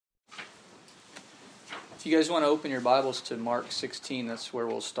If you guys want to open your Bibles to Mark 16, that's where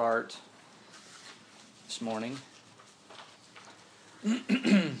we'll start this morning.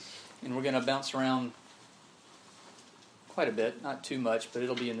 And we're going to bounce around quite a bit, not too much, but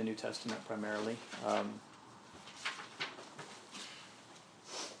it'll be in the New Testament primarily.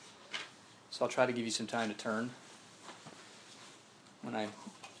 So I'll try to give you some time to turn when I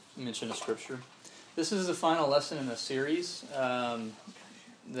mention a scripture. This is the final lesson in a series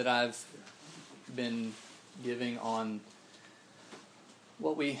that I've been giving on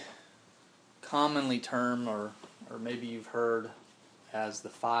what we commonly term, or maybe you've heard, as the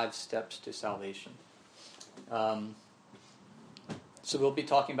 5 steps to salvation. So we'll be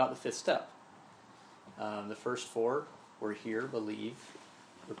talking about the 5th step. The first 4 were hear, believe,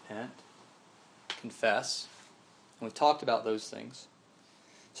 repent, confess. And we've talked about those things.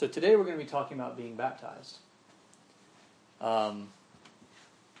 So today we're going to be talking about being baptized.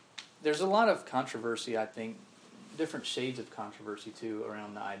 There's a lot of controversy, I think, different shades of controversy too,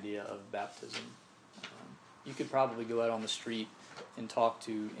 around the idea of baptism. You could probably go out on the street and talk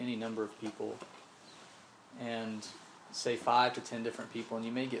to any number of people and say 5 to 10 different people, and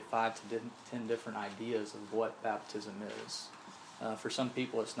you may get 5 to 10 different ideas of what baptism is. For some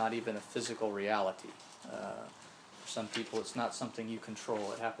people, it's not even a physical reality. For some people, it's not something you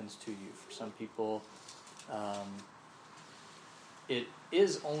control. It happens to you. For some people, it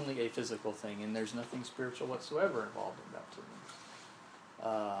is only a physical thing, and there's nothing spiritual whatsoever involved in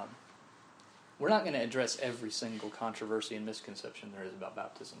baptism. We're not going to address every single controversy and misconception there is about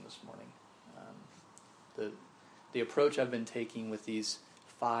baptism this morning. The approach I've been taking with these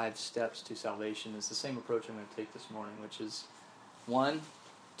 5 steps to salvation is the same approach I'm going to take this morning, which is, 1,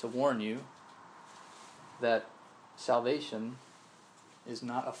 to warn you that salvation is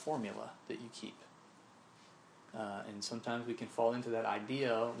not a formula that you keep. And sometimes we can fall into that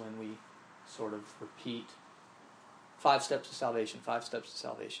idea when we sort of repeat 5 steps to salvation, 5 steps to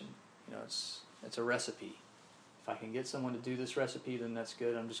salvation. You know, it's a recipe. If I can get someone to do this recipe, then that's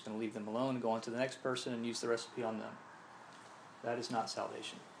good. I'm just going to leave them alone, go on to the next person, and use the recipe on them. That is not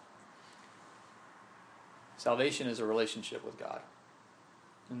salvation. Salvation is a relationship with God.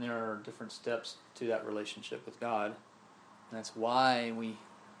 And there are different steps to that relationship with God. And that's why we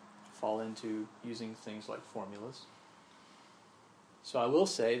fall into using things like formulas. So I will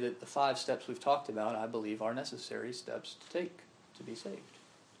say that the 5 steps we've talked about, I believe, are necessary steps to take to be saved.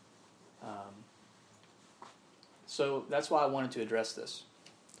 So that's why I wanted to address this.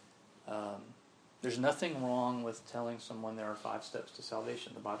 There's nothing wrong with telling someone there are 5 steps to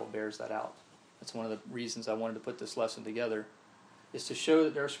salvation. The Bible bears that out. That's one of the reasons I wanted to put this lesson together, is to show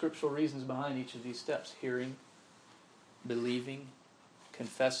that there are scriptural reasons behind each of these steps: hearing, believing,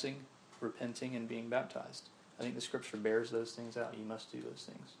 confessing, repenting, and being baptized. I think the Scripture bears those things out. You must do those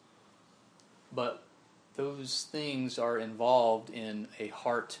things. But those things are involved in a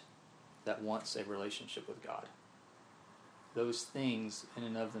heart that wants a relationship with God. Those things in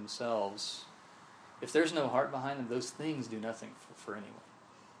and of themselves, if there's no heart behind them, those things do nothing for anyone.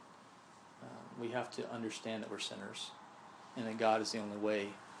 We have to understand that we're sinners, and that God is the only way,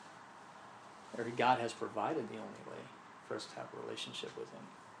 or God has provided the only way for us to have a relationship with Him.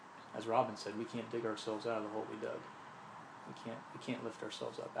 As Robin said, we can't dig ourselves out of the hole we dug. We can't lift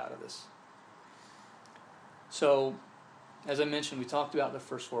ourselves up out of this. So, as I mentioned, we talked about the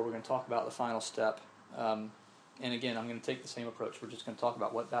first 4. We're going to talk about the final step. And again, I'm going to take the same approach. We're just going to talk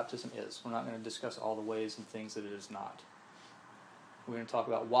about what baptism is. We're not going to discuss all the ways and things that it is not. We're going to talk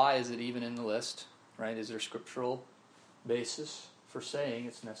about why is it even in the list, right? Is there scriptural basis for saying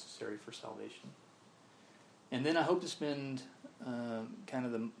it's necessary for salvation? And then I hope to spend kind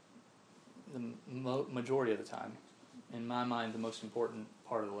of the majority of the time, in my mind, the most important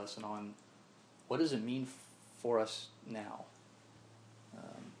part of the lesson on what does it mean for us now?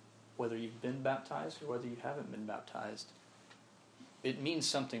 Whether you've been baptized or whether you haven't been baptized, it means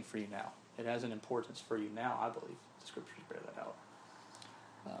something for you now. It has an importance for you now, I believe. The Scriptures bear that out.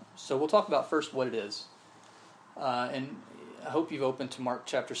 So we'll talk about first what it is. And I hope you've opened to Mark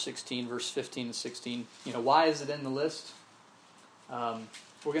chapter 16, verse 15 and 16. You know, why is it in the list?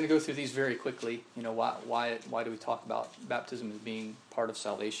 We're going to go through these very quickly. You know, why do we talk about baptism as being part of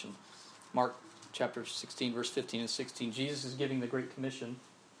salvation? Mark chapter 16, verse 15 and 16. Jesus is giving the Great Commission,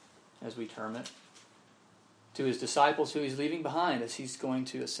 as we term it, to His disciples who He's leaving behind as He's going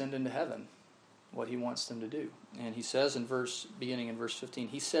to ascend into heaven, what He wants them to do. And He says beginning in verse 15,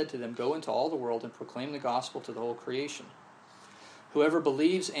 He said to them, "Go into all the world and proclaim the gospel to the whole creation. Whoever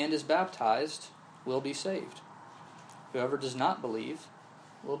believes and is baptized will be saved. Whoever does not believe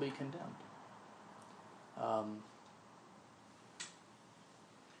will be condemned."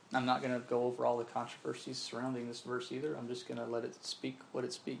 I'm not going to go over all the controversies surrounding this verse either. I'm just going to let it speak what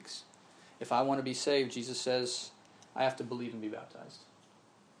it speaks. If I want to be saved, Jesus says, I have to believe and be baptized.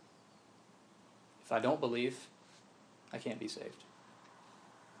 If I don't believe, I can't be saved.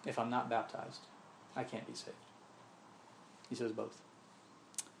 If I'm not baptized, I can't be saved. He says both.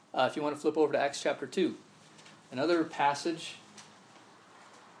 If you want to flip over to Acts chapter 2, another passage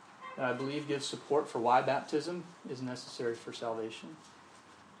that I believe gives support for why baptism is necessary for salvation.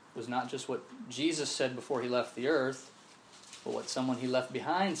 It was not just what Jesus said before he left the earth, but what someone he left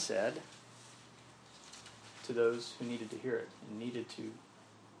behind said to those who needed to hear it and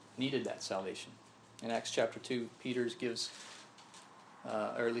needed that salvation. In Acts chapter 2, Peter gives,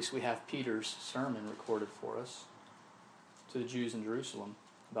 or at least we have Peter's sermon recorded for us to the Jews in Jerusalem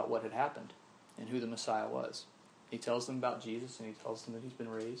about what had happened and who the Messiah was. He tells them about Jesus, and he tells them that he's been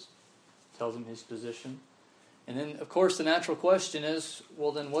raised, tells them his position. And then, of course, the natural question is,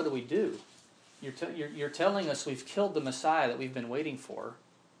 well, then what do we do? You're telling us we've killed the Messiah that we've been waiting for,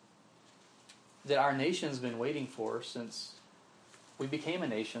 that our nation's been waiting for since we became a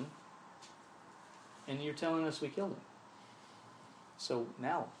nation, and you're telling us we killed him. So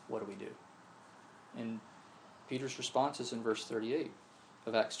now, what do we do? And Peter's response is in verse 38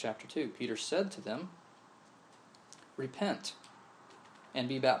 of Acts chapter 2. Peter said to them, repent and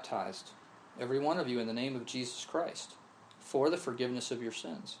be baptized, every one of you, in the name of Jesus Christ, for the forgiveness of your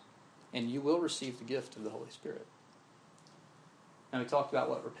sins, and you will receive the gift of the Holy Spirit. Now, we talked about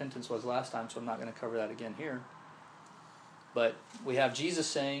what repentance was last time, so I'm not going to cover that again here. But we have Jesus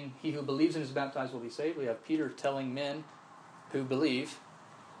saying, he who believes and is baptized will be saved. We have Peter telling men who believe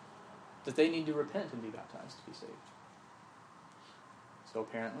that they need to repent and be baptized to be saved. So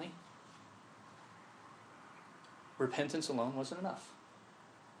apparently, repentance alone wasn't enough.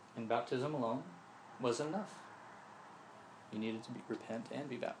 And baptism alone wasn't enough. You needed to repent and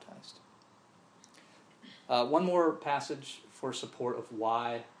be baptized. One more passage for support of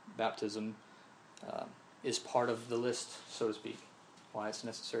why baptism is part of the list, so to speak, why it's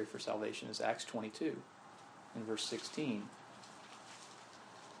necessary for salvation, is Acts 22 in verse 16.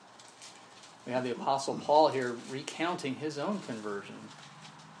 We have the Apostle Paul here recounting his own conversion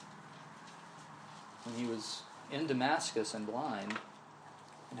when he was in Damascus and blind,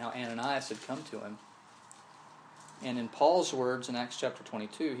 and how Ananias had come to him. And in Paul's words in Acts chapter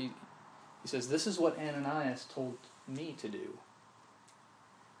 22, he says, this is what Ananias told me to do.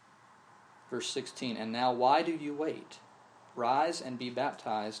 Verse 16, and now why do you wait? Rise and be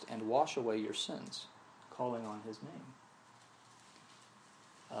baptized and wash away your sins, calling on his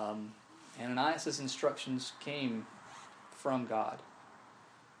name. Ananias' instructions came from God.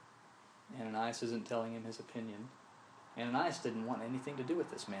 Ananias isn't telling him his opinion. Ananias didn't want anything to do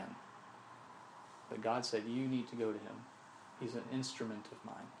with this man. But God said, you need to go to him. He's an instrument of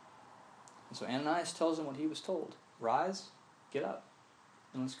mine. And so Ananias tells him what he was told. Rise, get up,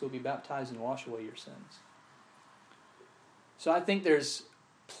 and let's go be baptized and wash away your sins. So I think there's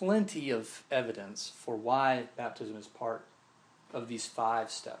plenty of evidence for why baptism is part of these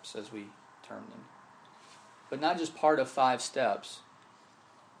 5 steps, as we term them. But not just part of 5 steps,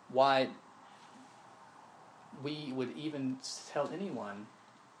 why we would even tell anyone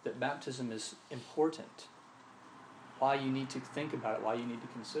that baptism is important, why you need to think about it, why you need to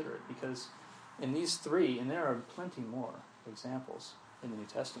consider it. Because in these 3, and there are plenty more examples in the New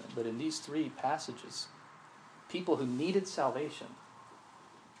Testament, but in these 3 passages, people who needed salvation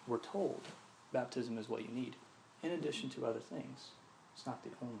were told baptism is what you need, in addition to other things. It's not the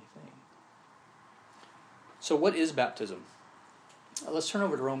only thing. So what is baptism? Let's turn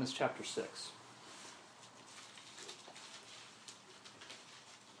over to Romans chapter 6.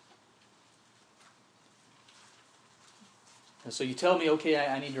 And so you tell me, okay,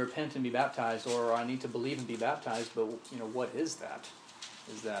 I need to repent and be baptized, or I need to believe and be baptized, but what is that?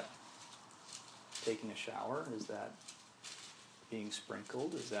 Is that taking a shower? Is that being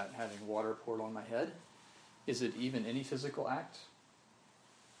sprinkled? Is that having water poured on my head? Is it even any physical act?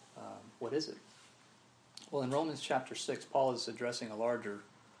 What is it? Well, in Romans chapter 6, Paul is addressing a larger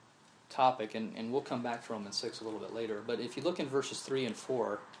topic, and we'll come back to Romans 6 a little bit later. But if you look in verses 3 and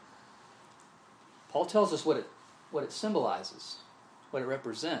 4, Paul tells us what it symbolizes, what it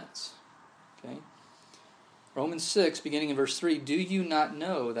represents. Okay? Romans 6, beginning in verse 3, do you not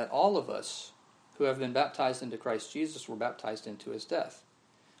know that all of us who have been baptized into Christ Jesus were baptized into his death?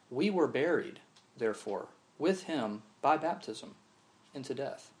 We were buried, therefore, with him by baptism into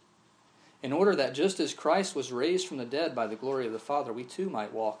death, in order that just as Christ was raised from the dead by the glory of the Father, we too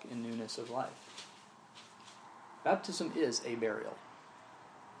might walk in newness of life. Baptism is a burial.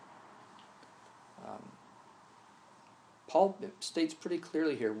 Paul states pretty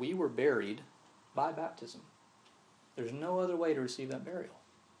clearly here, we were buried by baptism. There's no other way to receive that burial.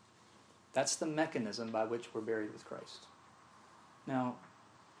 That's the mechanism by which we're buried with Christ. Now,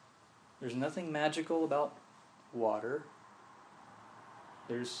 there's nothing magical about water.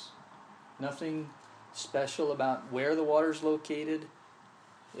 There's nothing special about where the water's located.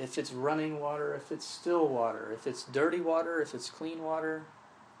 If it's running water, if it's still water, if it's dirty water, if it's clean water.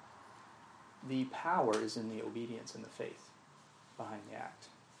 The power is in the obedience and the faith behind the act.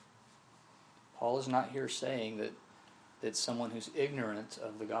 Paul is not here saying that someone who's ignorant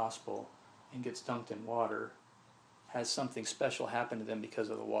of the gospel and gets dunked in water has something special happen to them because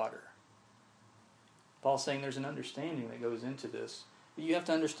of the water. Paul's saying there's an understanding that goes into this. You have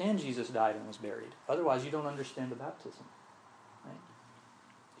to understand Jesus died and was buried. Otherwise, you don't understand the baptism. Right?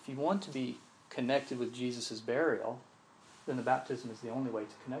 If you want to be connected with Jesus' burial, then the baptism is the only way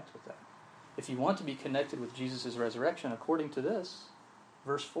to connect with that. If you want to be connected with Jesus' resurrection, according to this,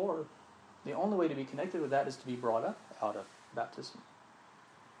 verse 4, the only way to be connected with that is to be brought up out of baptism.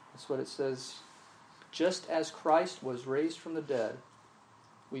 That's what it says. Just as Christ was raised from the dead,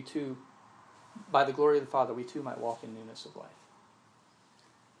 we too, by the glory of the Father, we too might walk in newness of life.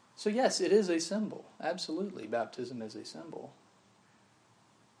 So yes, it is a symbol. Absolutely, baptism is a symbol.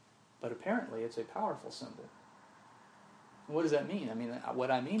 But apparently it's a powerful symbol. What does that mean? I mean,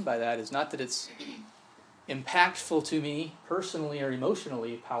 what I mean by that is not that it's impactful to me personally or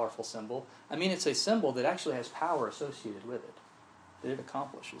emotionally, a powerful symbol. I mean, it's a symbol that actually has power associated with it. That it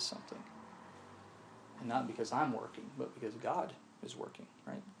accomplishes something. And not because I'm working, but because God is working,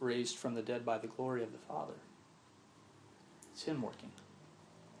 right? Raised from the dead by the glory of the Father. It's Him working.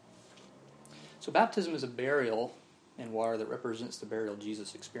 So baptism is a burial in water that represents the burial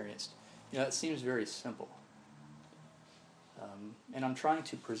Jesus experienced. You know, that seems very simple. And I'm trying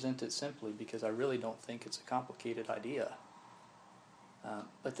to present it simply because I really don't think it's a complicated idea.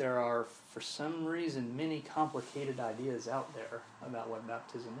 But there are, for some reason, many complicated ideas out there about what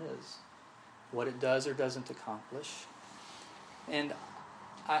baptism is, what it does or doesn't accomplish. And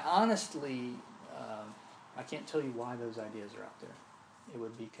I honestly, I can't tell you why those ideas are out there. It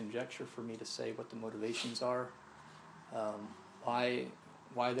would be conjecture for me to say what the motivations are, why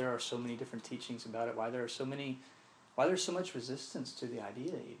there are so many different teachings about it, why there's so much resistance to the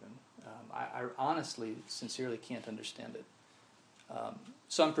idea even. I honestly, sincerely can't understand it.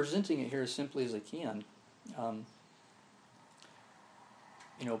 So I'm presenting it here as simply as I can.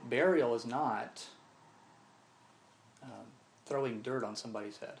 Burial is not throwing dirt on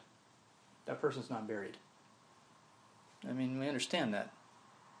somebody's head. That person's not buried. I mean, we understand that.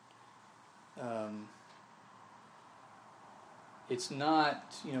 It's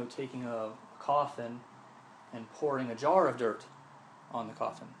not, taking a coffin and pouring a jar of dirt on the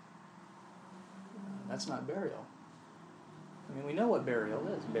coffin. That's not burial. I mean, we know what burial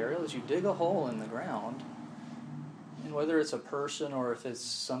is. Burial is you dig a hole in the ground, and whether it's a person or if it's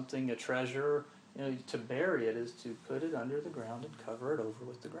something, a treasure, to bury it is to put it under the ground and cover it over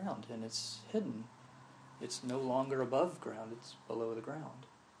with the ground, and it's hidden. It's no longer above ground, it's below the ground.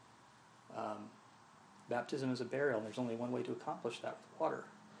 Baptism is a burial, and there's only one way to accomplish that with water,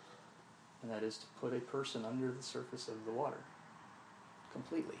 and that is to put a person under the surface of the water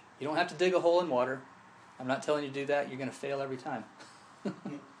completely. You don't have to dig a hole in water. I'm not telling you to do that. You're going to fail every time.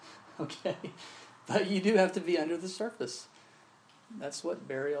 Okay? But you do have to be under the surface. That's what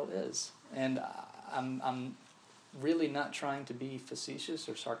burial is. And I'm really not trying to be facetious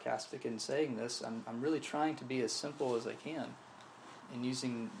or sarcastic in saying this. I'm really trying to be as simple as I can in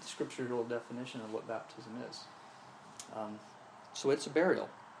using the scriptural definition of what baptism is. So it's a burial.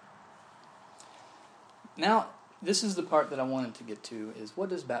 Now, this is the part that I wanted to get to, is what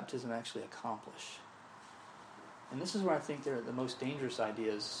does baptism actually accomplish? And this is where I think the most dangerous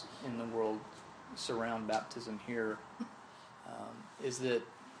ideas in the world surround baptism here, is that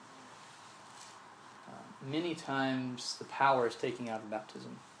many times the power is taken out of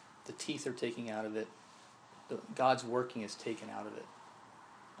baptism. The teeth are taken out of it. God's working is taken out of it.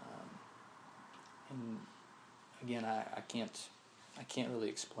 And again, I can't really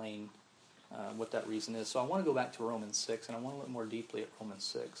explain what that reason is. So I want to go back to Romans 6, and I want to look more deeply at Romans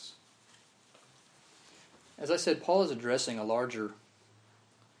 6. As I said, Paul is addressing a larger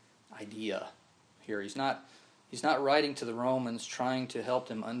idea here. He's not writing to the Romans trying to help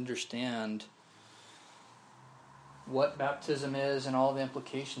them understand what baptism is and all the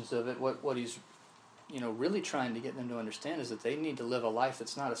implications of it. What he's really trying to get them to understand is that they need to live a life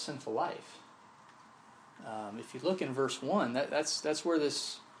that's not a sinful life. If you look in verse 1, that's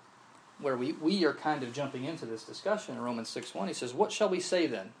where we are kind of jumping into this discussion in Romans 6:1. He says, "What shall we say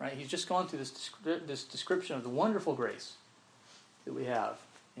then?" Right? He's just gone through this description of the wonderful grace that we have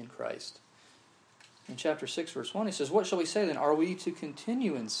in Christ. In chapter 6, verse 1, he says, "What shall we say then? Are we to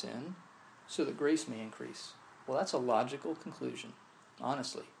continue in sin so that grace may increase?" Well, that's a logical conclusion,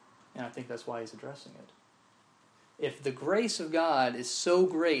 honestly. And I think that's why he's addressing it. If the grace of God is so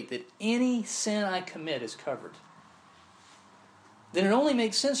great that any sin I commit is covered, then it only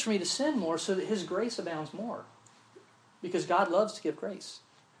makes sense for me to sin more so that his grace abounds more. Because God loves to give grace.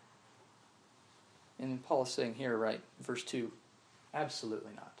 And Paul is saying here, right, verse 2,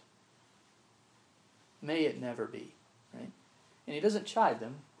 absolutely not. May it never be, right? And he doesn't chide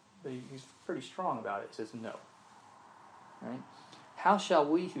them, but he's pretty strong about it. He says, no. Right? How shall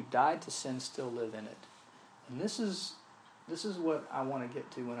we who died to sin still live in it? And this is what I want to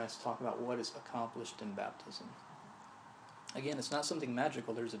get to when I talk about what is accomplished in baptism. Again, it's not something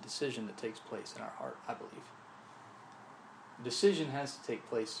magical. There's a decision that takes place in our heart, I believe. A decision has to take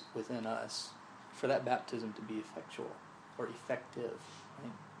place within us for that baptism to be effectual or effective.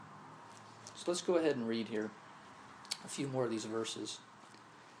 Right? So let's go ahead and read here a few more of these verses.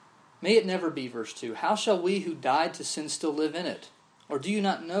 May it never be, verse 2. How shall we who died to sin still live in it? Or do you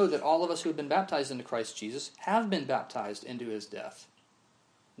not know that all of us who have been baptized into Christ Jesus have been baptized into his death?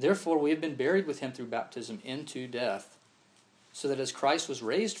 Therefore we have been buried with him through baptism into death, so that as Christ was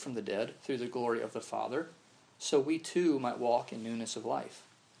raised from the dead through the glory of the Father, so we too might walk in newness of life.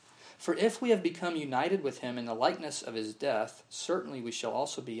 For if we have become united with him in the likeness of his death, certainly we shall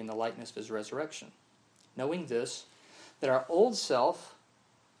also be in the likeness of his resurrection. Knowing this, that our old self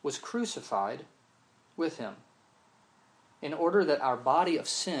was crucified with him, in order that our body of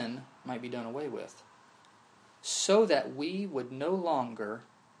sin might be done away with, so that we would no longer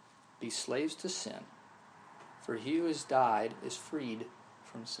be slaves to sin, for he who has died is freed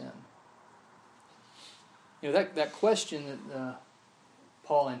from sin. You know, that question that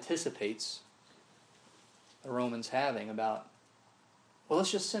Paul anticipates the Romans having about, well,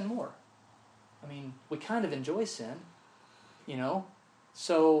 let's just sin more. I mean, we kind of enjoy sin, you know,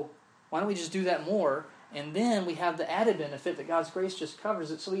 so why don't we just do that more? And then we have the added benefit that God's grace just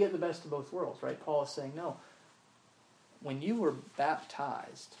covers it, so we get the best of both worlds, right? Paul is saying, no. When you were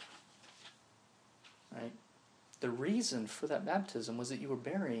baptized, right, the reason for that baptism was that you were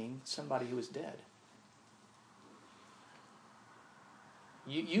burying somebody who was dead.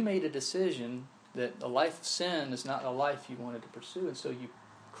 You made a decision that a life of sin is not a life you wanted to pursue, and so you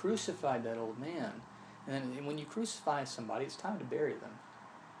crucified that old man. And when you crucify somebody, it's time to bury them.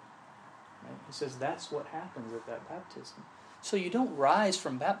 Right? He says that's what happens at that baptism. So you don't rise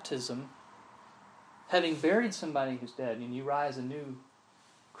from baptism having buried somebody who's dead, and you rise a new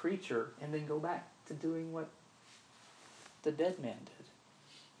creature and then go back to doing what the dead man did.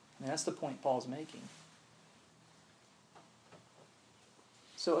 I mean, that's the point Paul's making.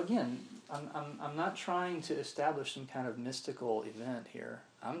 So again, I'm not trying to establish some kind of mystical event here.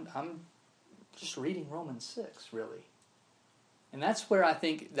 I'm just reading Romans 6, really. And that's where I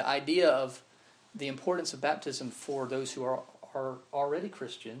think the idea of the importance of baptism for those who are already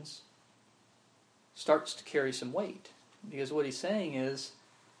Christians starts to carry some weight. Because what he's saying is,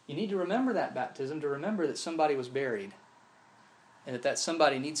 you need to remember that baptism, to remember that somebody was buried, and that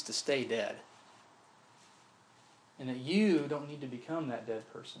somebody needs to stay dead. And that you don't need to become that dead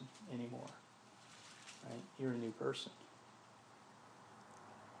person anymore. Right? You're a new person.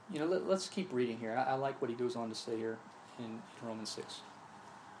 You know, let's keep reading here. I like what he goes on to say here in Romans 6.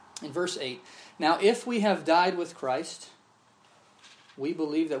 In verse 8, now if we have died with Christ, we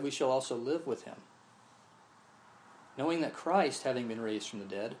believe that we shall also live with him, knowing that Christ, having been raised from the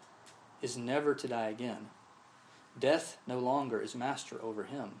dead, is never to die again. Death no longer is master over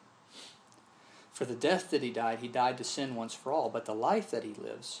him. For the death that he died to sin once for all, but the life that he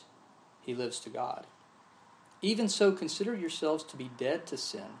lives to God. Even so, consider yourselves to be dead to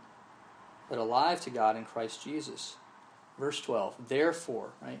sin, but alive to God in Christ Jesus. Verse 12,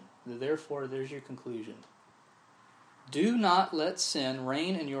 therefore, right? Therefore, there's your conclusion. Do not let sin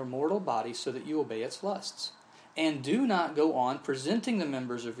reign in your mortal body so that you obey its lusts. And do not go on presenting the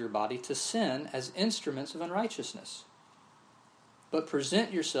members of your body to sin as instruments of unrighteousness. But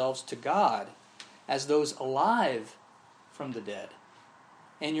present yourselves to God as those alive from the dead,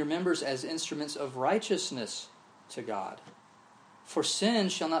 and your members as instruments of righteousness to God. For sin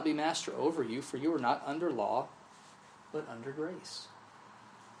shall not be master over you, for you are not under law, but under grace.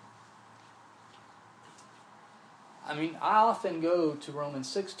 I mean, I often go to Romans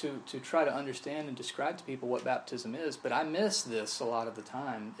 6 to try to understand and describe to people what baptism is, but I miss this a lot of the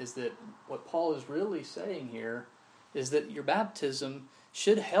time, is that what Paul is really saying here is that your baptism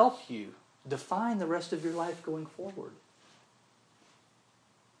should help you define the rest of your life going forward.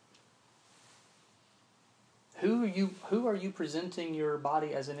 Who are you presenting your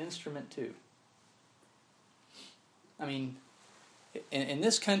body as an instrument to? I mean, in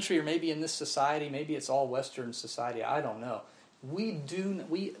this country, or maybe in this society, maybe it's all Western society, I don't know. We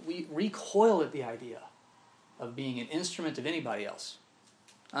recoil at the idea of being an instrument of anybody else.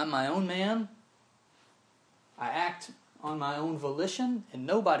 I'm my own man. I act on my own volition, and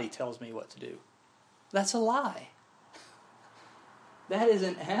nobody tells me what to do. That's a lie. That is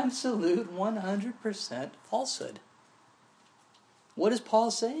an absolute 100% falsehood. What is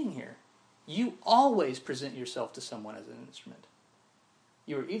Paul saying here? You always present yourself to someone as an instrument.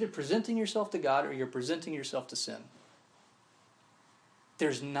 You are either presenting yourself to God or you're presenting yourself to sin.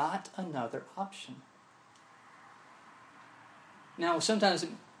 There's not another option. Now, sometimes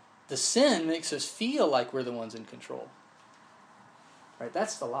the sin makes us feel like we're the ones in control. Right?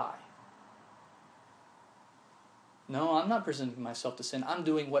 That's the lie. No, I'm not presenting myself to sin. I'm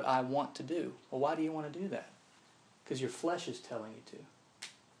doing what I want to do. Well, why do you want to do that? Because your flesh is telling you to.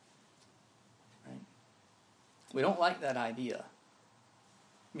 Right? We don't like that idea.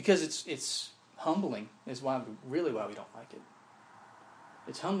 Because it's humbling is why we don't like it.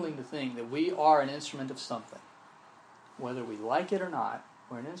 It's humbling to think that we are an instrument of something. Whether we like it or not,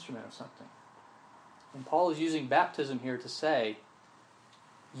 we're an instrument of something. And Paul is using baptism here to say,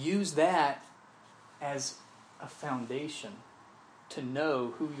 use that as a foundation to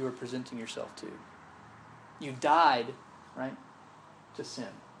know who you are presenting yourself to. You died, right, to sin.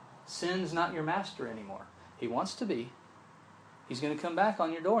 Sin's not your master anymore. He wants to be. He's going to come back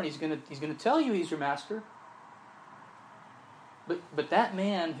on your door and he's going to tell you he's your master. But that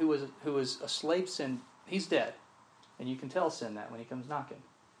man who was a slave to sin, he's dead. And you can tell sin that when he comes knocking.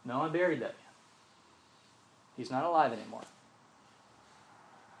 No, I buried that man. He's not alive anymore.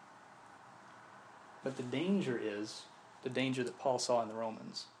 But the danger is the danger that Paul saw in the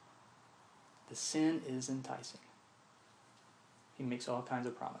Romans. The sin is enticing. He makes all kinds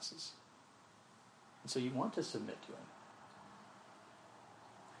of promises. And so you want to submit to him.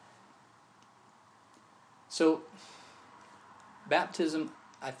 So, baptism,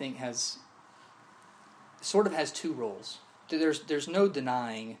 I think, has two roles. There's no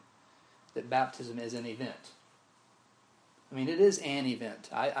denying that baptism is an event. I mean, it is an event.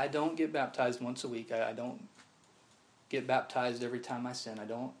 I don't get baptized once a week. I don't get baptized every time I sin. I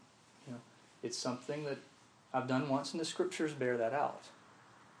don't, it's something that I've done once, and the scriptures bear that out.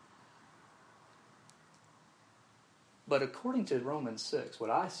 But according to Romans 6, what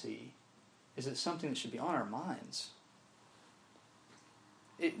I see is it's something that should be on our minds.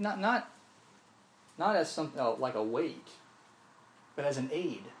 It not as something like a weight, but as an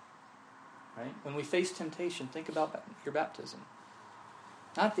aid. Right? When we face temptation, think about your baptism.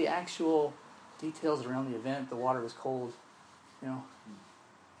 Not the actual details around the event. The water was cold. I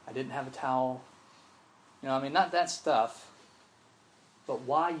didn't have a towel. Not that stuff. But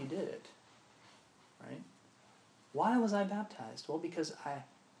why you did it. Right? Why was I baptized? Well, because I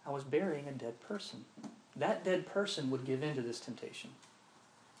was burying a dead person. That dead person would give in to this temptation.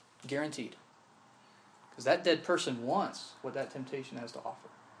 Guaranteed. Because that dead person wants what that temptation has to offer.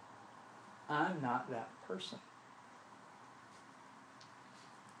 I'm not that person.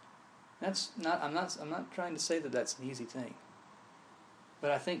 I'm not trying to say that that's an easy thing.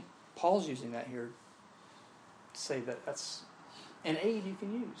 But I think Paul's using that here to say that that's an aid you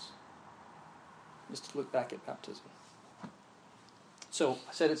can use. Just to look back at baptism. So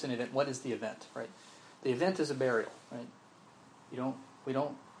I said it's an event. What is the event, right? The event is a burial, right? We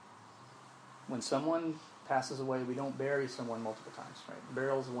don't when someone passes away, we don't bury someone multiple times, right?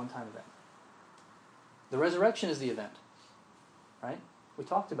 Burial is a one-time event. The resurrection is the event, right? We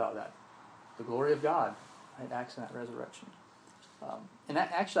talked about that. The glory of God, right, acts in that resurrection. And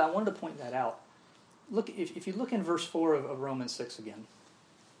actually, I wanted to point that out. Look, if you look in verse 4 of Romans 6 again.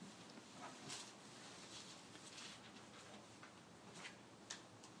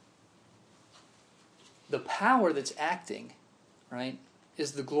 The power that's acting, right,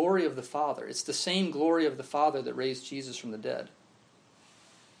 is the glory of the Father. It's the same glory of the Father that raised Jesus from the dead.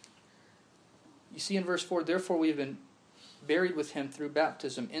 You see in verse 4, therefore we have been buried with him through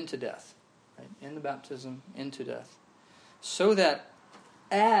baptism into death. Right? In the baptism, into death. So that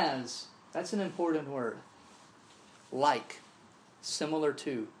that's an important word, like, similar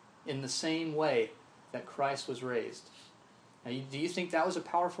to, in the same way that Christ was raised. Now, do you think that was a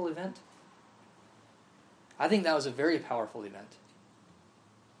powerful event? I think that was a very powerful event.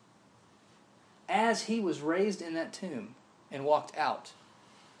 As he was raised in that tomb and walked out,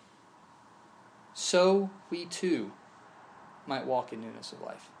 so we too might walk in newness of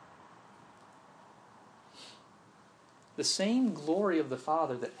life. The same glory of the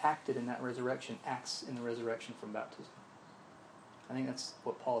Father that acted in that resurrection acts in the resurrection from baptism. I think that's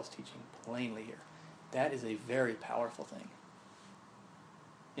what Paul is teaching plainly here. That is a very powerful thing.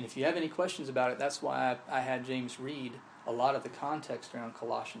 And if you have any questions about it, that's why I had James read a lot of the context around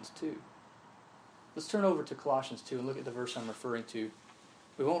Colossians 2. Let's turn over to Colossians 2 and look at the verse I'm referring to.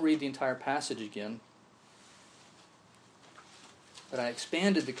 We won't read the entire passage again, but I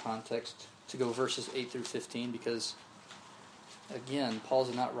expanded the context to go verses 8 through 15 because, again,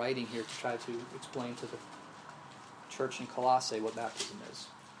 Paul's not writing here to try to explain to the church in Colossae what baptism is.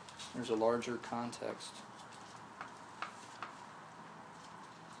 There's a larger context.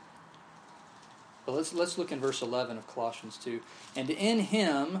 But let's look in verse 11 of Colossians 2. And in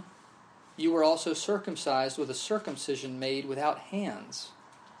him you were also circumcised with a circumcision made without hands,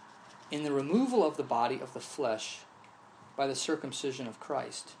 in the removal of the body of the flesh by the circumcision of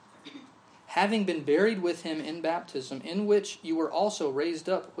Christ, having been buried with him in baptism, in which you were also raised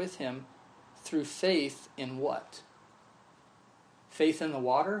up with him through faith in what? Faith in the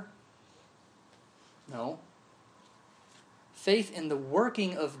water? No. Faith in the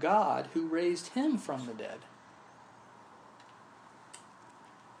working of God who raised him from the dead.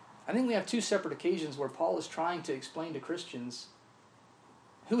 I think we have two separate occasions where Paul is trying to explain to Christians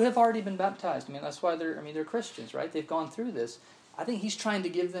who have already been baptized. I mean, that's why they're Christians, right? They've gone through this. I think he's trying to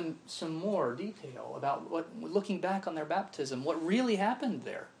give them some more detail about what, looking back on their baptism, what really happened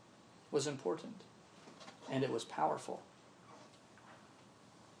there was important. And it was powerful.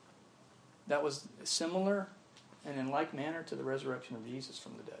 That was similar and in like manner to the resurrection of Jesus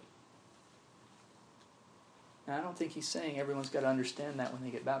from the dead. And I don't think he's saying everyone's got to understand that when they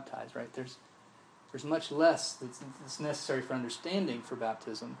get baptized, right? There's much less that's necessary for understanding for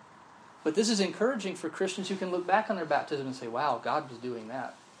baptism. But this is encouraging for Christians who can look back on their baptism and say, wow, God was doing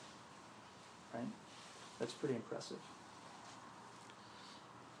that. Right? That's pretty impressive.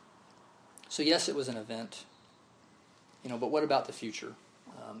 So yes, it was an event. But what about the future?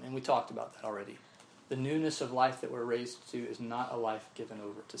 And we talked about that already. The newness of life that we're raised to is not a life given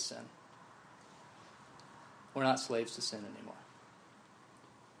over to sin. We're not slaves to sin anymore.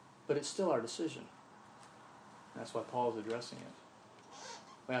 But it's still our decision. That's why Paul is addressing it.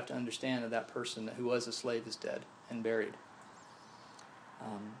 We have to understand that person who was a slave is dead and buried.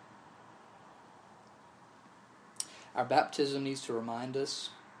 Our baptism needs to remind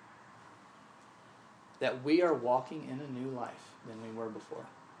us that we are walking in a new life than we were before.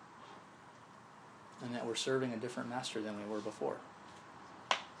 And that we're serving a different master than we were before.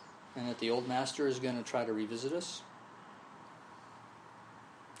 And that the old master is going to try to revisit us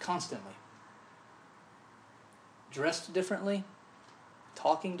constantly. Dressed differently,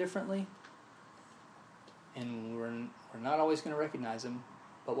 talking differently, and we're not always going to recognize him,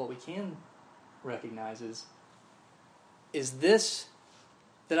 but what we can recognize is this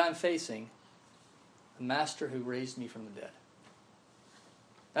that I'm facing the master who raised me from the dead?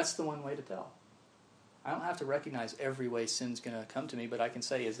 That's the one way to tell. I don't have to recognize every way sin's going to come to me, but I can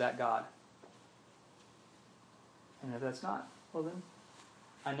say, is that God? And if that's not, well then,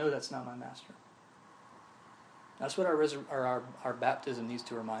 I know that's not my master. That's what our baptism needs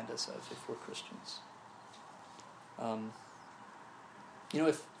to remind us of if we're Christians.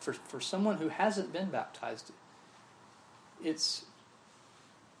 If for someone who hasn't been baptized, it's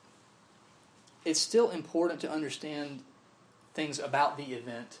still important to understand things about the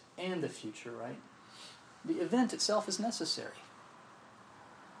event and the future, right? The event itself is necessary.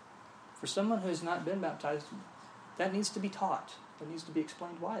 For someone who has not been baptized, that needs to be taught. It needs to be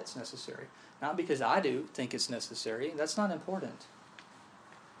explained why it's necessary. Not because I do think it's necessary. That's not important.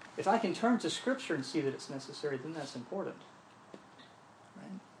 If I can turn to Scripture and see that it's necessary, then that's important.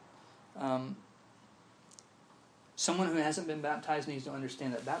 Right? Someone who hasn't been baptized needs to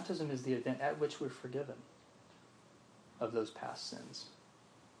understand that baptism is the event at which we're forgiven of those past sins.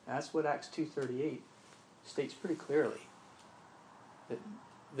 That's what Acts 2:38 states pretty clearly. That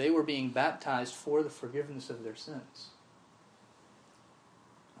they were being baptized for the forgiveness of their sins.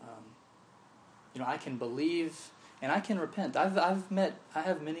 I can believe and I can repent. I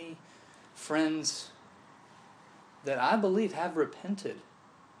have many friends that I believe have repented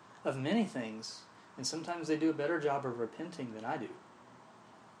of many things, and sometimes they do a better job of repenting than I do.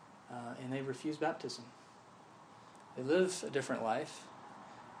 And they refuse baptism. They live a different life,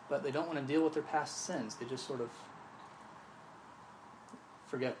 but they don't want to deal with their past sins. They just sort of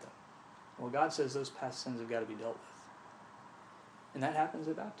forget them. Well, God says those past sins have got to be dealt with. And that happens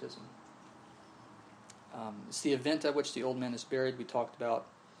at baptism. It's the event at which the old man is buried, we talked about.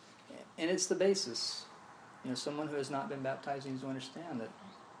 And it's the basis. Someone who has not been baptized needs to understand that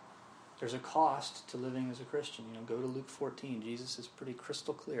There's a cost to living as a Christian. Go to Luke 14. Jesus is pretty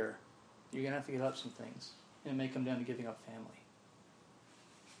crystal clear. You're going to have to give up some things. And it may come down to giving up family.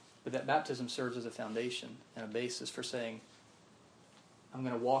 But that baptism serves as a foundation and a basis for saying, I'm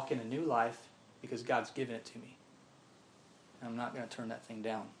going to walk in a new life because God's given it to me. And I'm not going to turn that thing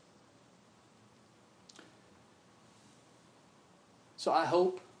down. So I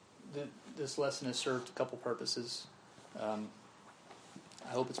hope that this lesson has served a couple purposes. I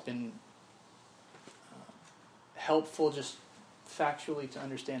hope it's been helpful just factually to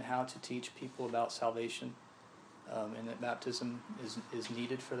understand how to teach people about salvation, and that baptism is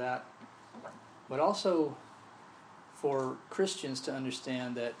needed for that. But also for Christians to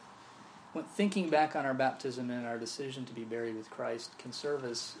understand that when thinking back on our baptism and our decision to be buried with Christ can serve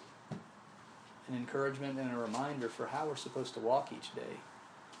as an encouragement and a reminder for how we're supposed to walk each day.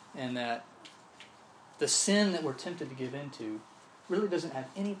 And that the sin that we're tempted to give into really doesn't have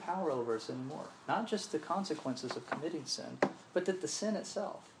any power over us anymore. Not just the consequences of committing sin, but that the sin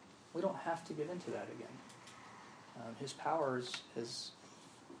itself, we don't have to give into that again. His power has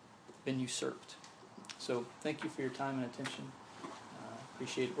been usurped. So thank you for your time and attention.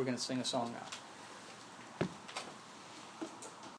 Appreciate it. We're going to sing a song now.